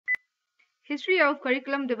History of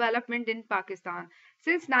curriculum development in Pakistan.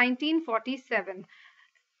 Since 1947,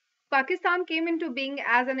 Pakistan came into being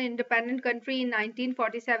as an independent country in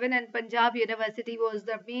 1947, and Punjab University was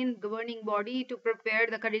the main governing body to prepare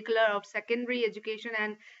the curricula of secondary education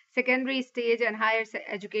and secondary stage and higher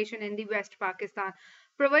education in the West Pakistan.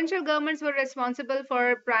 Provincial governments were responsible for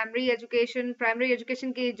primary education. Primary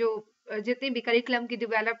education के जो जितनी भी curriculum की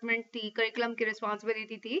development थी, curriculum की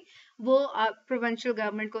responsibility थी, वो provincial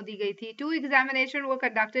government को दी गई थी. Two examination were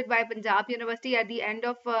conducted by Punjab University at the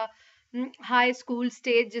end of high school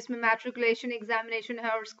stage, जिसमें मैट्रिकुलेशन एग्जामिनेशन है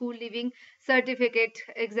और स्कूल लिविंग सर्टिफिकेट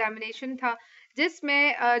एग्जामिनेशन था,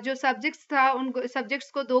 जिसमें जो सब्जेक्ट्स था उनको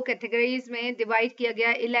सब्जेक्ट्स को दो कैटेगरीज में डिवाइड किया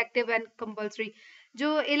गया, इलेक्टिव एंड कंपलसरी. जो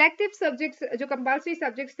इलेक्टिव सब्जेक्ट्स, जो कंपलसरी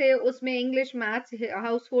सब्जेक्ट्स थे, उसमें English, maths,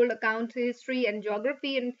 house hold account, history and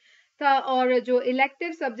geography था. और जो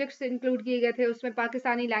इलेक्टिव सब्जेक्ट्स इंक्लूड किए गए थे उसमें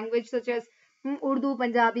Pakistani language such as Urdu,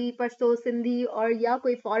 Punjabi, Pashto, Sindhi और या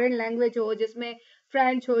कोई फॉरेन लैंग्वेज हो, जिसमें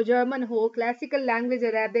फ्रेंच हो, जर्मन हो, क्लासिकल लैंग्वेज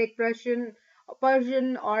अरेबिक,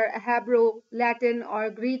 पर्शियन और हैब्रो, लैटिन और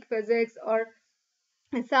ग्रीक, फिजिक्स और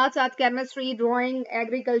साथ साथ chemistry, drawing,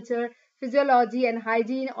 agriculture, physiology and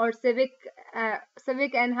hygiene और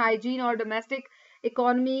सिविक एंड हाइजीन और domestic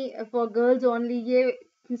economy for girls only, ये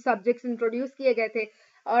सब्जेक्ट्स इंट्रोड्यूस किए गए थे.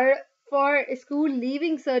 और फॉर स्कूल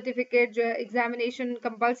लीविंग सर्टिफिकेट जो एग्जामिनेशन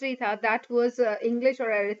कंपलसरी था, दैट वाज इंग्लिश और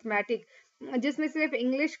अरिथमेटिक, जिसमें सिर्फ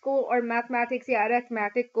इंग्लिश को और मैथमेटिक्स या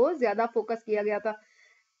अरिथमेटिक को ज्यादा फोकस किया गया था.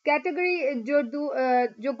 कैटेगरी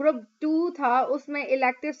जो ग्रुप 2 था, उसमें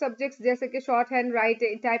इलेक्टिव सब्जेक्ट्स जैसे कि short hand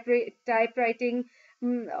writing, type writing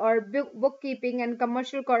और book keeping and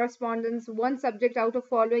commercial correspondence, one subject out of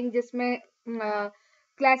following, जिसमें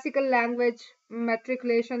क्लासिकल लैंग्वेज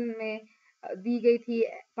मैट्रिकुलेशन में दी गई थी.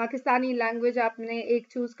 पाकिस्तानी लैंग्वेज आपने एक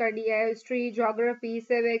चूज कर लिया है. History, geography,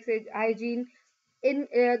 civics, hygiene, in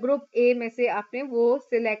group A में से आपने वो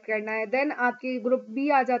सिलेक्ट करना है. देन आपकी ग्रुप बी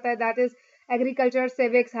आ जाता है, that is agriculture,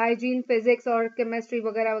 civics, hygiene, physics और केमिस्ट्री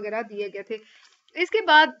वगैरह वगैरह दिए गए थे. इसके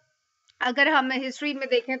बाद अगर हम हिस्ट्री में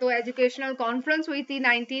देखें तो एजुकेशनल कॉन्फ्रेंस हुई थी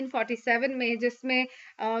 1947 में, जिसमें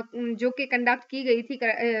जो कि कंडक्ट की गई थी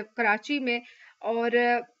कराची में. और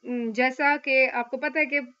जैसा कि आपको पता है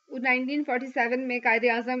कि 1947 में कायदे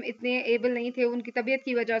आजम इतने एबल नहीं थे, उनकी तबीयत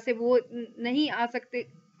की वजह से वो नहीं आ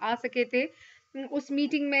सके थे उस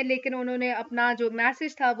मीटिंग में, लेकिन उन्होंने अपना जो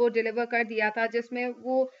मैसेज था वो डिलीवर कर दिया था, जिसमें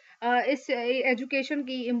वो इस एजुकेशन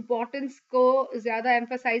की इम्पोर्टेंस को ज़्यादा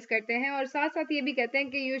एम्फसाइज करते हैं और साथ साथ ये भी कहते हैं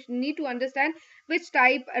कि you need to understand which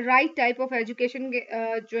right type of education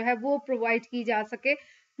जो है वो प्रोवाइड की जा सके.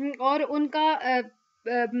 और उनका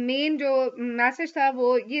मेन जो मैसेज था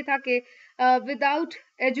वो ये था कि विदाउट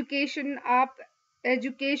एजुकेशन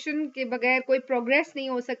एजुकेशन के बगैर कोई प्रोग्रेस नहीं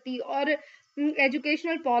हो सकती. और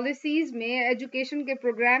एजुकेशनल पॉलिसीज़ में एजुकेशन के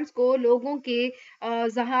प्रोग्राम्स को लोगों के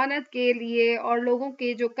ज़हानत के लिए और लोगों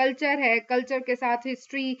के जो कल्चर है, कल्चर के साथ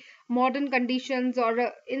हिस्ट्री, मॉडर्न कंडीशंस और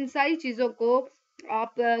इन सारी चीज़ों को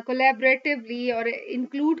आप कोलैबोरेटिवली और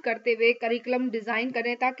इंक्लूड करते हुए करिकुलम डिज़ाइन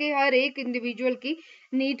करें, ताकि हर एक इंडिविजुअल की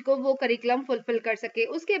नीड को वो करिकुलम फुलफिल कर सके.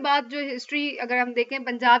 उसके बाद जो हिस्ट्री अगर हम देखें,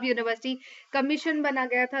 पंजाब यूनिवर्सिटी कमीशन बना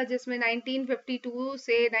गया था, जिसमें 1952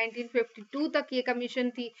 से 1952 तक ये कमीशन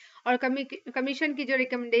थी. और कमीशन की जो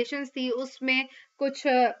रिकमेंडेशंस थी उसमें कुछ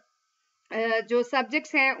जो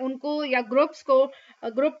सब्जेक्ट्स हैं उनको या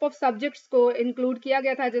ग्रुप ऑफ सब्जेक्ट्स को इंक्लूड किया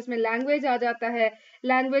गया था, जिसमें लैंग्वेज आ जाता है.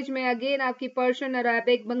 लैंग्वेज में अगेन आपकी Persian,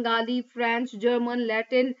 Arabic, Bengali, French, German,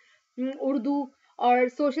 Latin, Urdu. और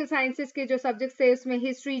सोशल साइंसेस के जो सब्जेक्ट्स थे उसमें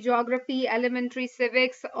हिस्ट्री, ज्योग्राफी, एलिमेंट्री,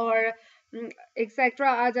 सिविक्स और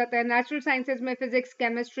एक्सेट्रा आ जाता है. नेचुरल साइंसेस में physics,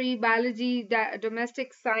 chemistry, biology,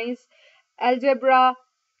 domestic science, algebra.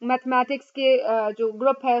 Mathematics के जो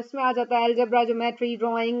ग्रुप है उसमें आ जाता है algebra, geometry,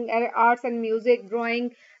 drawing, arts and music, drawing,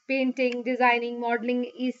 painting, designing, modelling,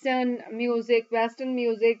 eastern music, western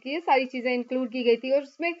music, ये सारी चीजें इंक्लूड की गई थी. और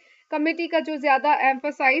उसमें कमेटी का जो ज्यादा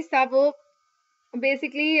एम्फोसाइज था वो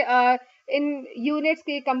बेसिकली इन यूनिट्स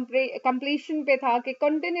के कंप्लीशन पे था कि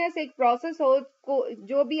कंटिन्यूस एक प्रोसेस हो,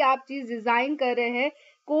 जो भी आप चीज डिजाइन कर रहे हैं,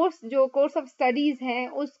 कोर्स ऑफ स्टडीज हैं,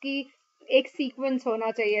 उसकी एक सीक्वेंस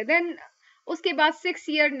होना चाहिए. देन उसके बाद 6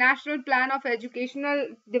 year national plan of educational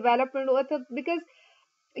development हुआ था, बिकॉज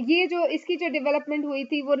ये जो इसकी जो डेवलपमेंट हुई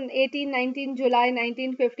थी वो 19 जुलाई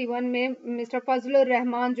 1951 में मिस्टर फजलुर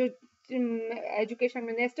रहमान जो एजुकेशन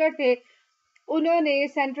मिनिस्टर थे, उन्होंने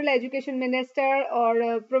सेंट्रल एजुकेशन मिनिस्टर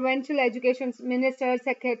और provincial education minister,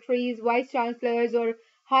 secretaries, vice chancellors और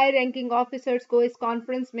हाई रैंकिंग ऑफिसर्स को इस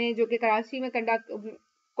कॉन्फ्रेंस में जो कि कराची में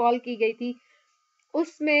कॉल की गई थी,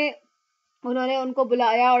 उसमें उन्होंने उनको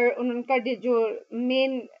बुलाया. और उनका जो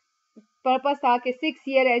मेन पर्पस था कि 6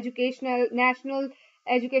 year educational national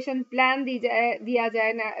education plan दिया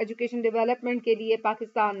जाए ना एजुकेशन डेवलपमेंट के लिए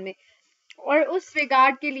पाकिस्तान में। और उस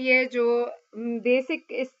रिगार्ड के लिए जो बेसिक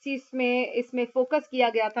इस चीज में इसमें फोकस किया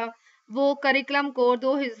गया था, वो करिकुलम को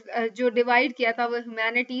जो डिवाइड किया था वो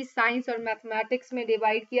ह्यूमैनिटीज, साइंस और मैथमेटिक्स में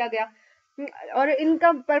डिवाइड किया गया। और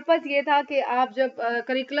इनका पर्पस ये था कि आप जब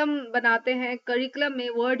करिकुलम बनाते हैं, करिकुलम में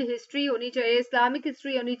वर्ल्ड हिस्ट्री होनी चाहिए, इस्लामिक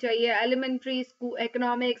हिस्ट्री होनी चाहिए, elementary school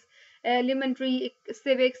economics, elementary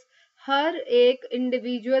civics, हर एक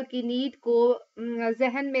इंडिविजुअल की नीड को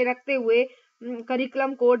जहन में रखते हुए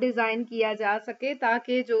करिकुलम को डिजाइन किया जा सके,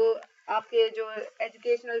 ताकि जो आपके जो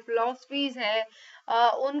एजुकेशनल फिलोसफीज है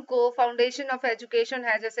उनको, फाउंडेशन ऑफ एजुकेशन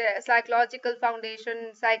है जैसे साइकोलॉजिकल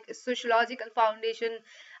फाउंडेशन, सोशोलॉजिकल फाउंडेशन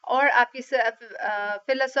और आपकी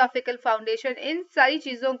फिलोसॉफिकल फाउंडेशन, इन सारी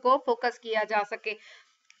चीजों को फोकस किया जा सके।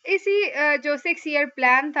 इसी जो 6 ईयर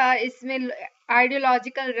प्लान था, इसमें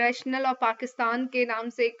आइडियोलॉजिकल रैशनल ऑफ पाकिस्तान के नाम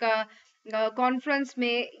से एक कॉन्फ्रेंस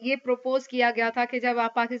में ये प्रपोज किया गया था कि जब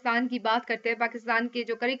आप पाकिस्तान की बात करते हैं, पाकिस्तान के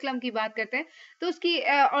जो करिकुलम की बात करते हैं, तो उसकी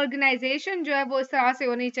ऑर्गेनाइजेशन जो है वो इस तरह से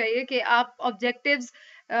होनी चाहिए कि आप ऑब्जेक्टिव्स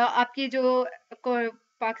आपकी जो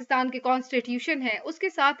पाकिस्तान के कॉन्स्टिट्यूशन है उसके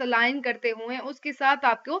साथ अलाइन करते हुए, उसके साथ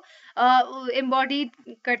आपको एम्बॉडी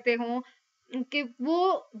करते हों, कि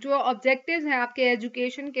वो जो ऑब्जेक्टिव्स हैं आपके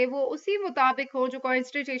एजुकेशन के वो उसी मुताबिक हो जो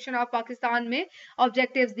कॉन्स्टिट्यूशन ऑफ पाकिस्तान में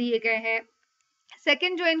ऑब्जेक्टिव्स दिए गए हैं।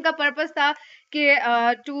 सेकेंड जो इनका पर्पस था कि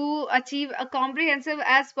to achieve a comprehensive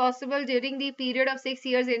as possible during the period of 6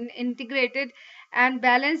 years in integrated and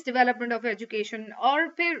balance development of education. और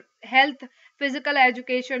फिर हेल्थ, फिजिकल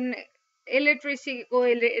एजुकेशन, इलिटरेसी को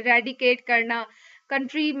इरेडिकेट करना,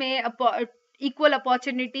 कंट्री में इक्वल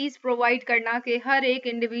अपॉर्चुनिटीज प्रोवाइड करना कि हर एक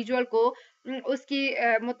इंडिविजुअल को उसकी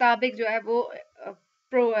मुताबिक जो है वो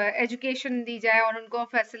एजुकेशन दी जाए और उनको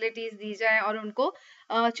फैसिलिटीज दी जाए और उनको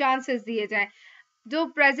चांसेस दिए जाएं। जो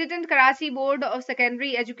president Karachi board of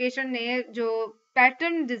secondary education ने जो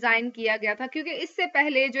पैटर्न डिजाइन किया गया था, क्योंकि इससे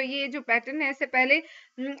पहले जो ये जो पैटर्न है, इससे पहले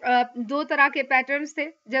 2 तरह के पैटर्न्स थे,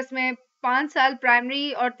 जिसमें 5 साल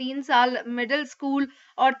प्राइमरी और 3 साल मिडिल स्कूल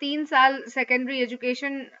और 3 साल सेकेंडरी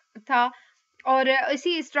एजुकेशन था। और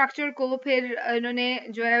इसी स्ट्रक्चर को फिर इन्होंने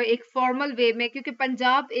जो है एक फॉर्मल वे में, क्योंकि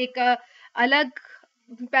पंजाब एक अलग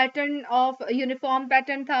पैटर्न ऑफ यूनिफॉर्म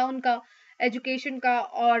पैटर्न था उनका एजुकेशन का,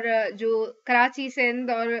 और जो कराची,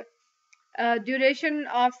 सिंध और duration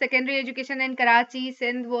of secondary education in Karachi,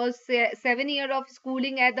 Sindh was 7 years of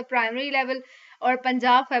schooling at the primary level, और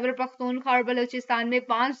पंजाब, खैबर पख्तूनख्वा और बलूचिस्तान में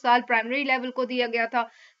 5 साल प्राइमरी लेवल को दिया गया था।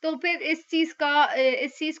 तो फिर इस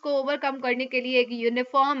चीज को ओवरकम करने के लिए एक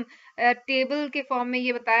यूनिफॉर्म टेबल के फॉर्म में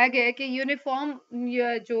ये बताया गया है कि यूनिफॉर्म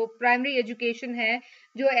जो प्राइमरी एजुकेशन है,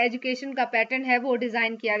 जो एजुकेशन का पैटर्न है वो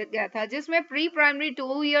डिजाइन किया गया था, जिसमें प्री प्राइमरी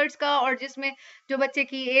 2 years का, और जिसमें जो बच्चे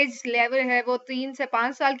की एज लेवल है वो 3 से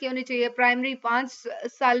 5 साल की होनी चाहिए। प्राइमरी 5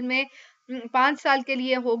 साल में 5 साल के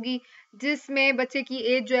लिए होगी, जिसमें बच्चे की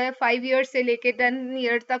एज जो है 5 years से लेके 10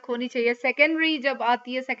 years तक होनी चाहिए। सेकेंडरी जब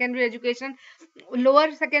आती है, सेकेंडरी एजुकेशन,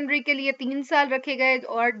 लोअर सेकेंडरी के लिए 3 साल रखे गए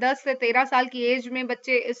और 10 से 13 साल की एज में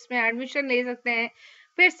बच्चे इसमें एडमिशन ले सकते हैं।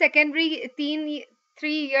 फिर सेकेंडरी 3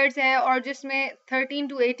 years है, और जिसमें 13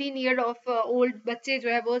 to 18 year ऑफ ओल्ड बच्चे जो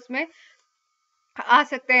है वो उसमें आ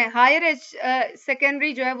सकते हैं। हायर एज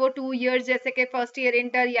सेकेंडरी जो है वो 2 years, जैसे कि फर्स्ट ईयर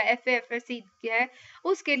इंटर या FA FSC है,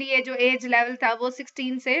 उसके लिए जो एज लेवल था वो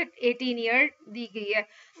 16 से 18 year दी गई है।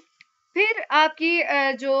 फिर आपकी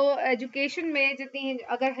जो एजुकेशन में जितनी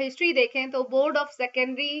अगर हिस्ट्री देखें, तो board of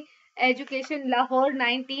secondary education Lahore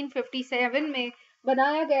 1957 में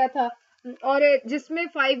बनाया गया था, और जिसमें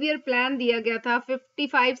 5 year प्लान दिया गया था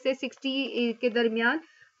 55 से 60 के दरमियान।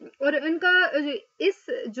 और इनका इस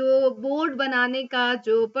जो बोर्ड बनाने का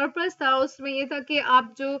जो पर्पस था, उसमें ये था कि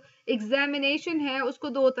आप जो एग्जामिनेशन है उसको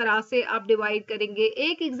 2 तरह से आप डिवाइड करेंगे।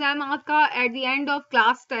 एक एग्जाम आपका at the end of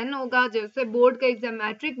class 10 होगा, जैसे बोर्ड का एग्जाम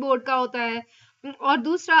मैट्रिक बोर्ड का होता है, और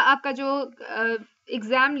दूसरा आपका जो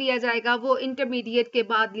एग्जाम लिया जाएगा वो इंटरमीडिएट के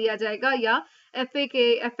बाद लिया जाएगा, या FA के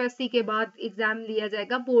FSC के बाद एग्जाम लिया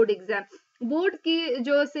जाएगा, बोर्ड एग्जाम। बोर्ड की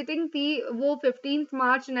जो सिटिंग थी वो 15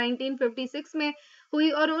 मार्च 1956 में हुई,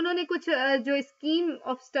 और उन्होंने कुछ जो स्कीम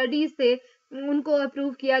ऑफ स्टडीज थे उनको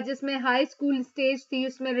अप्रूव किया, जिसमें हाई स्कूल स्टेज थी,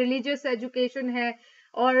 उसमें रिलीजियस एजुकेशन है,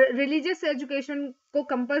 और रिलीजियस एजुकेशन को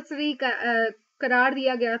कंपलसरी करार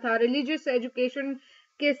दिया गया था। रिलीजियस एजुकेशन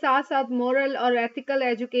के साथ साथ मोरल और एथिकल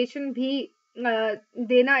एजुकेशन भी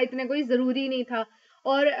देना इतने कोई ज़रूरी नहीं था।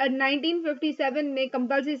 और 1957 में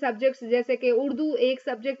कंपलसरी सब्जेक्ट्स जैसे कि उर्दू एक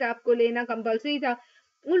सब्जेक्ट आपको लेना कंपलसरी था।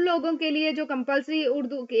 उन लोगों के लिए जो कंपलसरी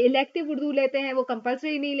उर्दू इलेक्टिव उर्दू लेते हैं वो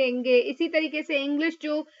कंपलसरी नहीं लेंगे। इसी तरीके से इंग्लिश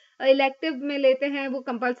जो इलेक्टिव में लेते हैं वो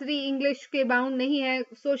कंपलसरी इंग्लिश के बाउंड नहीं है।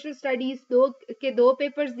 सोशल स्टडीज दो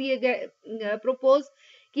पेपर्स दिए गए, प्रपोज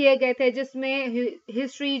किए गए थे, जिसमें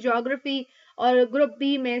हिस्ट्री, ज्योग्राफी, और ग्रुप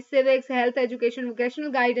बी में civics, health, education, vocational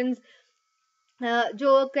guidance.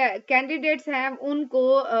 जो कैंडिडेट्स हैं उनको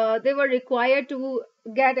दे were required to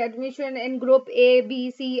get admission in group A, B,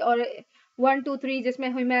 सी और 1, 2, 3, जिसमें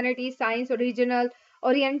humanity, science, regional,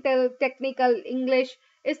 oriental, technical, English,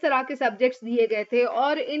 इस तरह के सब्जेक्ट्स दिए गए थे।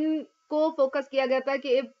 और इनको फोकस किया गया था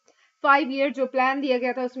कि 5 ईयर जो प्लान दिया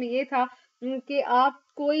गया था उसमें ये था कि आप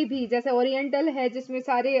कोई भी, जैसे ओरिएंटल है जिसमें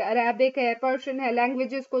सारे अरेबिक है, पर्शियन है,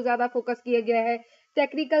 लैंग्वेजेस को ज्यादा फोकस किया गया है,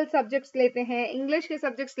 टेक्निकल सब्जेक्ट्स लेते हैं, इंग्लिश के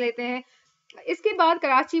सब्जेक्ट्स लेते हैं। इसके बाद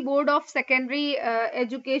Karachi board of secondary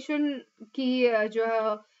education की जो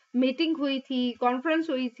मीटिंग हुई थी, कॉन्फ्रेंस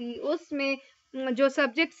हुई थी, उसमें जो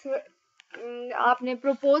सब्जेक्ट्स आपने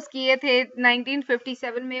प्रपोज किए थे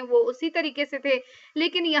 1957 में वो उसी तरीके से थे,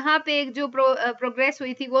 लेकिन यहाँ पे एक जो प्रोग्रेस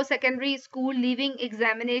हुई थी वो सेकेंडरी स्कूल लीविंग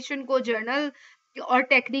एग्जामिनेशन को जर्नल और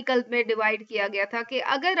टेक्निकल में डिवाइड किया गया था कि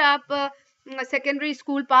अगर आप सेकेंडरी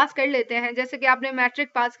स्कूल पास कर लेते हैं, जैसे कि आपने मैट्रिक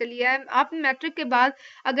पास कर लिया है, आप मैट्रिक के बाद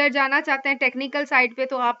अगर जाना चाहते हैं टेक्निकल साइड पे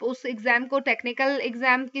तो आप उस एग्जाम को टेक्निकल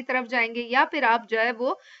एग्जाम की तरफ जाएंगे, या फिर आप जो है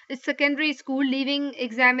वो सेकेंडरी स्कूल लीविंग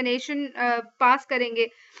एग्जामिनेशन पास करेंगे।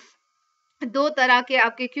 दो तरह के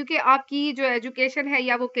आपके, क्योंकि आपकी जो एजुकेशन है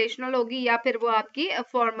या वोकेशनल होगी या फिर वो आपकी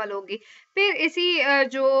फॉर्मल होगी। फिर इसी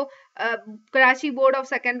जो Karachi board of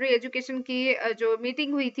secondary education की जो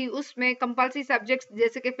मीटिंग हुई थी उसमें कंपलसरी सब्जेक्ट्स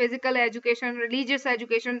जैसे कि physical education, religious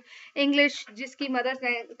education, English जिसकी मदर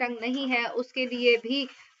टंग नहीं है उसके लिए भी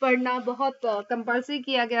पढ़ना बहुत कंपलसरी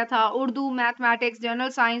किया गया था। Urdu, mathematics, general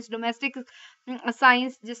science, domestic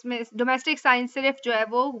science, जिसमें डोमेस्टिक साइंस सिर्फ जो है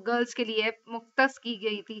वो गर्ल्स के लिए मुख्तस की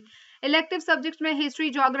गई थी। इलेक्टिव सब्जेक्ट्स में history,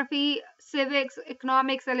 geography, civics,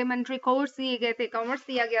 economics, elementary course दिए गए थे, कॉमर्स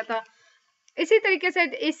दिया गया था। इसी तरीके से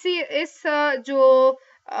इस जो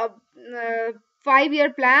 5 ईयर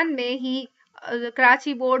प्लान में ही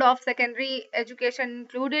Karachi board of secondary education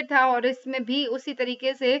included था, और इसमें भी उसी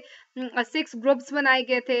तरीके से 6 ग्रुप्स बनाए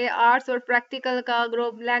गए थे। आर्ट्स और प्रैक्टिकल का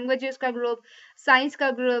ग्रुप, लैंग्वेजेस का ग्रुप, साइंस का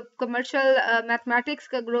ग्रुप, कमर्शियल मैथमेटिक्स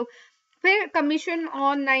का ग्रुप। फिर कमीशन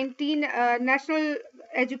ऑन 19 नेशनल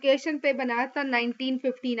एजुकेशन पे बनाया था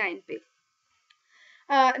 1959 पे।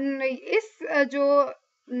 इस जो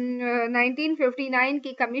 1959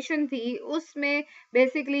 की कमीशन थी उसमें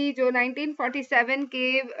बेसिकली जो 1947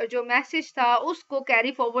 के जो मैसेज था उसको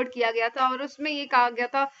कैरी फॉरवर्ड किया गया था, और उसमें ये कहा गया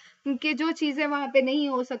था कि जो चीजें वहां पे नहीं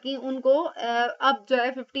हो सकी उनको अब जो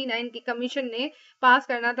है 59 की कमीशन ने पास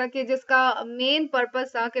करना था, कि जिसका मेन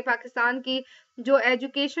पर्पस था कि पाकिस्तान की जो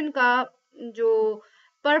एजुकेशन का जो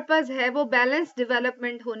पर्पस है वो बैलेंस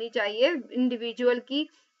डेवलपमेंट होनी चाहिए इंडिविजुअल की,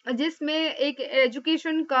 जिसमें एक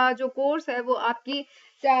एजुकेशन का जो कोर्स है वो आपकी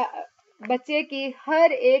बच्चे की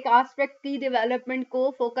हर एक एस्पेक्ट की डेवलपमेंट को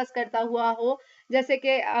फोकस करता हुआ हो, जैसे कि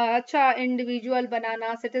अच्छा इंडिविजुअल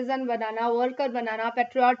बनाना, सिटीजन बनाना, वर्कर बनाना,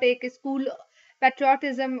 पेट्रियाटिक स्कूल,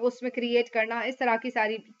 पेट्रियाटिज्म उसमें क्रिएट करना, इस तरह की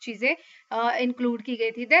सारी चीजें इंक्लूड की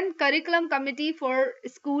गई थी। Then curriculum committee for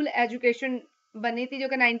school education बनी थी जो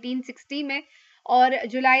कि 1960 में, और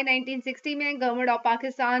जुलाई 1960 में गवर्नमेंट ऑफ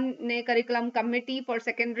पाकिस्तान ने curriculum committee for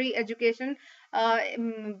secondary education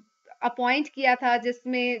appoint किया था,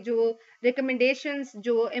 जिसमें जो रिकमेंडेशंस,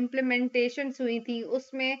 जो इम्प्लीमेंटेशंस हुई थी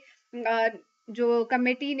उसमें जो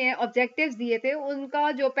कमेटी ने ऑब्जेक्टिव्स दिए थे,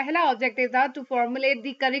 उनका जो पहला ऑब्जेक्टिव था to formulate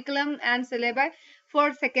the curriculum and syllabus for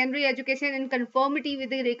secondary education in conformity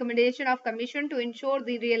with the recommendation of commission to ensure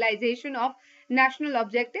the realization of national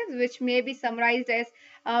objectives which may be summarized as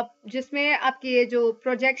जिसमें आपकी जो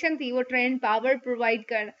प्रोजेक्शन थी वो ट्रेंड पावर प्रोवाइड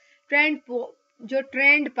कर, जो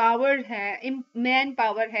trend power है, man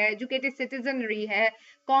power है, educated citizenry है,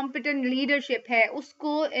 कॉम्पिटेंट लीडरशिप है,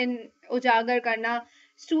 उसको उजागर करना,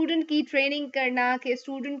 स्टूडेंट की ट्रेनिंग करना कि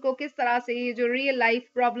स्टूडेंट को किस तरह से ये जो रियल लाइफ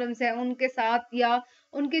प्रॉब्लम्स हैं उनके साथ, या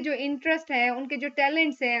उनके जो इंटरेस्ट हैं, उनके जो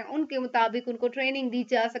टैलेंट्स हैं, उनके मुताबिक उनको ट्रेनिंग दी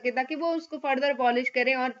जा सके ताकि वो उसको फर्दर पॉलिश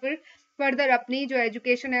करें और फिर फर्दर अपनी जो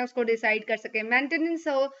एजुकेशन है उसको डिसाइड कर सके। मेंटेनेंस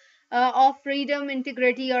ऑफ फ्रीडम,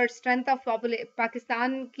 इंटीग्रिटी और स्ट्रेंथ ऑफ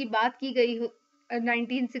पाकिस्तान की बात की गई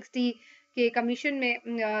 1960 के कमीशन में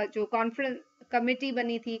जो कॉन्फ्रेंस कमेटी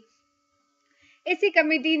बनी थी। इसी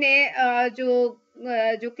कमेटी ने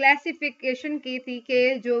जो क्लासिफिकेशन की थी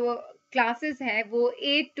कि जो क्लासेस हैं वो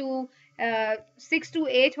 6 to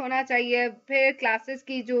 8 होना चाहिए, फिर क्लासेस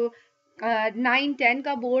की जो 9-10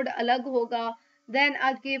 का बोर्ड अलग होगा, देन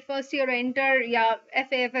आपकी फर्स्ट ईयर इंटर या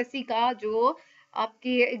FAFSC का जो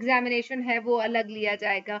आपकी एग्जामिनेशन है वो अलग लिया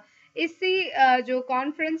जाएगा। इसी जो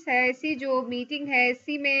कॉन्फ्रेंस है, इसी जो मीटिंग है,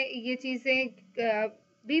 इसी में ये चीज़ें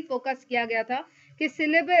भी फोकस किया गया था कि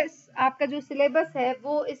सिलेबस, आपका जो सिलेबस है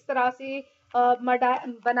वो इस तरह से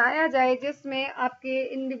बनाया जाए जिसमें आपके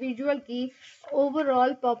इंडिविजुअल की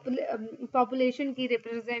ओवरऑल पॉपुलेशन की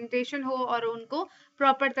रिप्रेजेंटेशन हो और उनको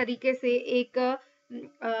प्रॉपर तरीके से एक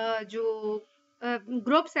जो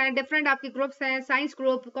ग्रुप्स हैं, डिफरेंट आपके ग्रुप्स हैं, science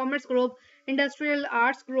group, commerce group, industrial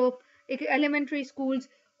arts group, एक एलिमेंट्री स्कूल्स,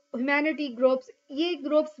 ह्यूमैनिटी ग्रुप्स, ये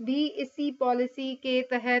ग्रुप्स भी इसी पॉलिसी के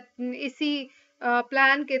तहत, इसी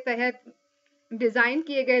प्लान के तहत डिज़ाइन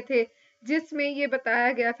किए गए थे, जिसमें ये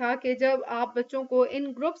बताया गया था कि जब आप बच्चों को इन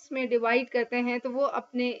ग्रुप्स में डिवाइड करते हैं तो वो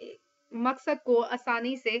अपने मकसद को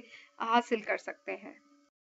आसानी से हासिल कर सकते हैं।